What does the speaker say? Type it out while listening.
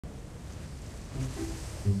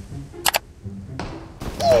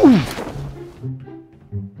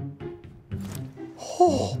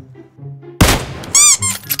Oh.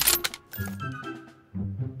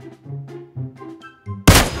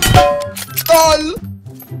 LOL.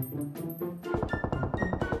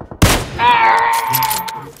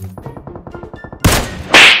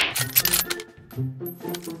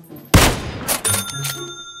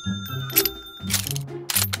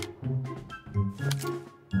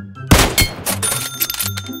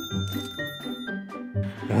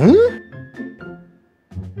 Huh?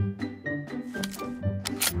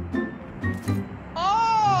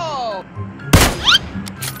 Oh!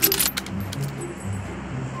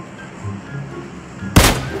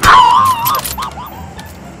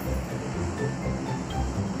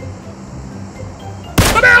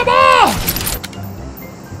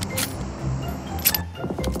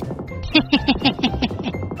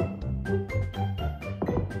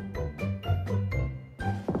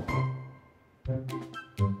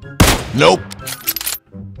 Nope.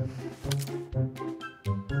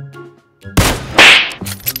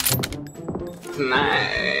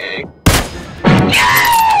 Snake.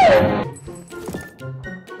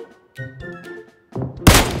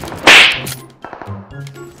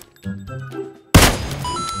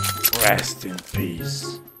 Rest in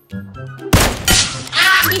peace.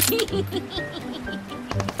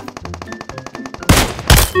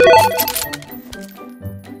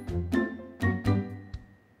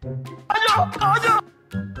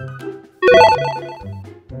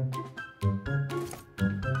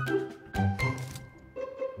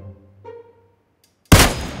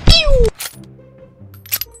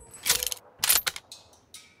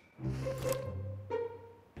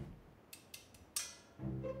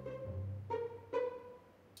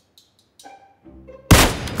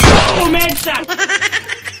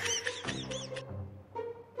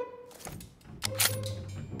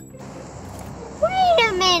 Wait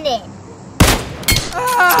a minute.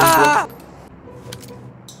 Ah!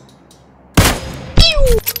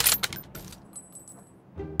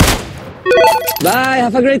 Bye,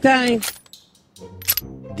 have a great time.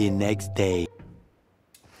 The next day.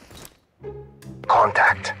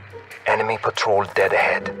 Contact. Enemy patrol dead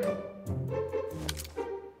ahead.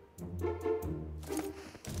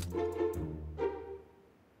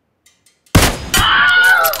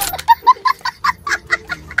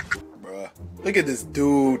 Bruh, look at this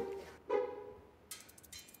dude.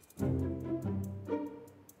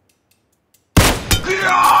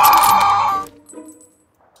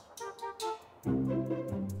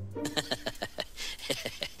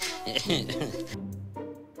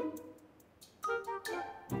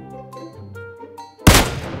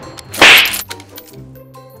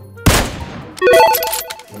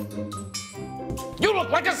 You look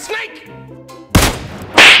like a snake!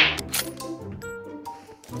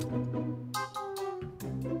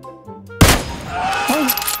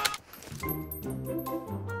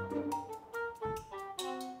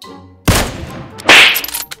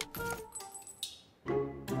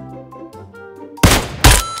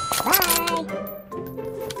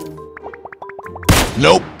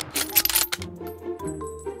 Nope.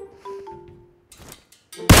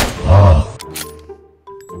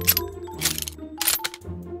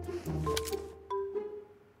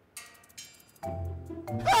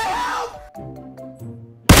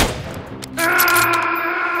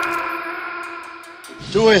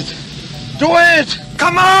 Do it! Do it!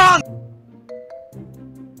 Come on!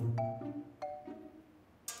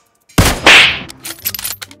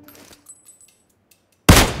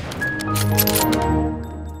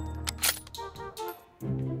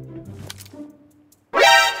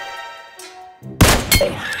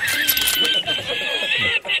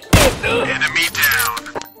 Enemy down.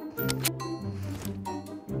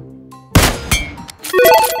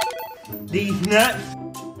 These nuts.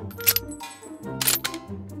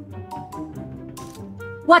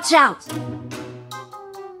 Watch out.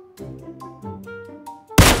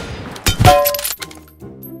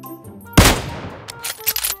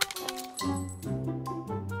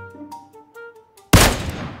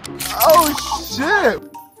 Oh shit!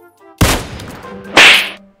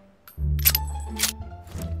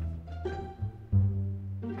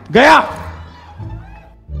 Gaya!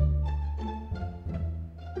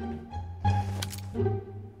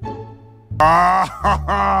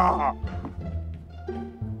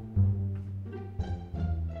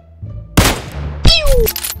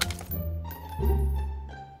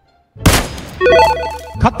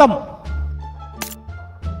 खत्म।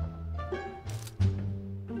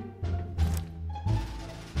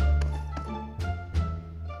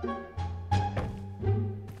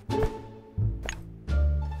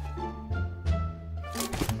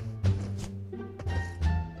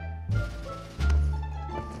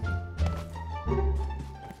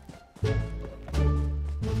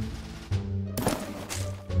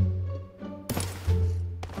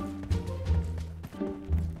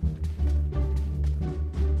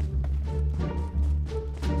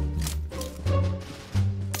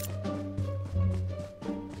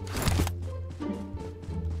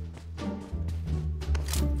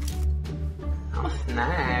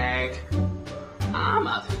 snake. I'm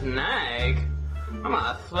a snake. I'm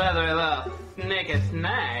a slithery little sneaky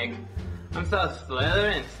snake. I'm so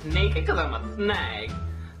slithery and sneaky because I'm a snake.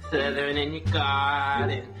 Slithering in your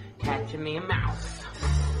garden, catching me a mouse.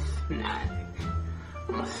 Snake.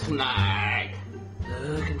 I'm a snake.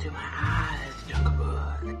 Look into my eyes, Jungle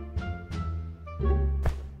Book.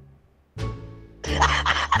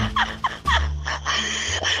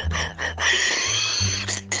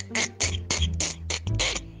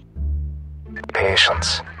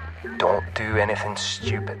 Patience. Don't do anything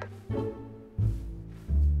stupid.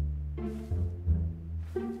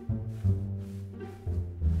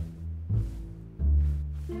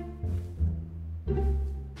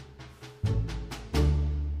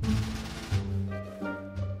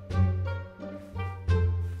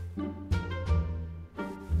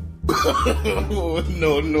 Oh,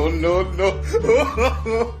 no, no, no, no.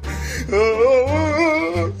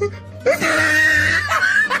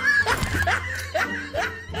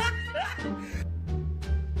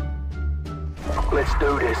 Let's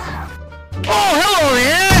do this. Oh, hello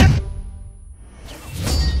there!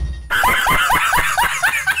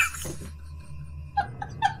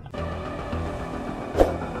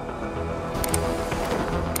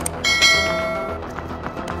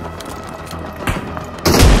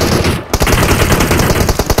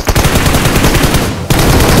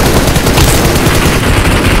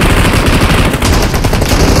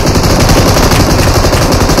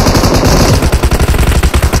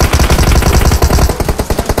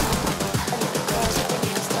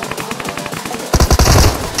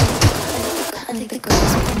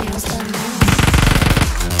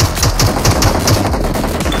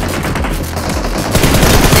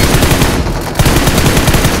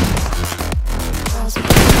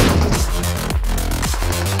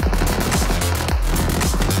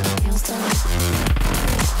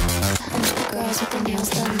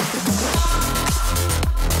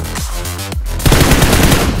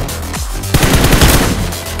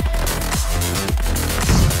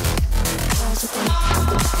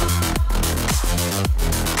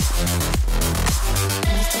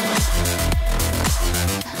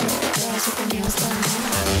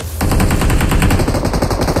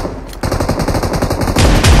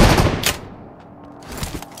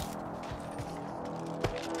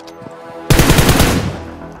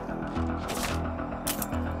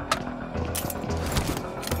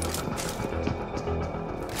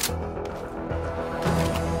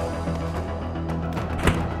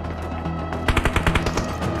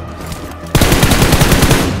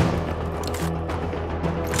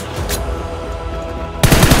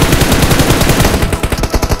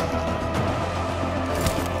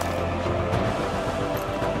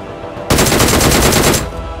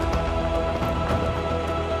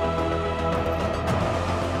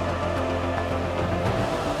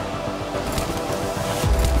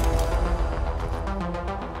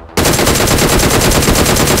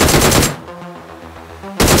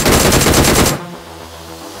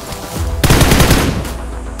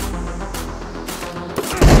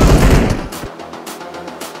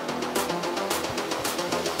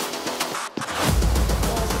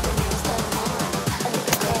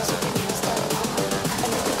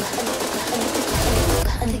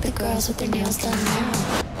 With their nails done now.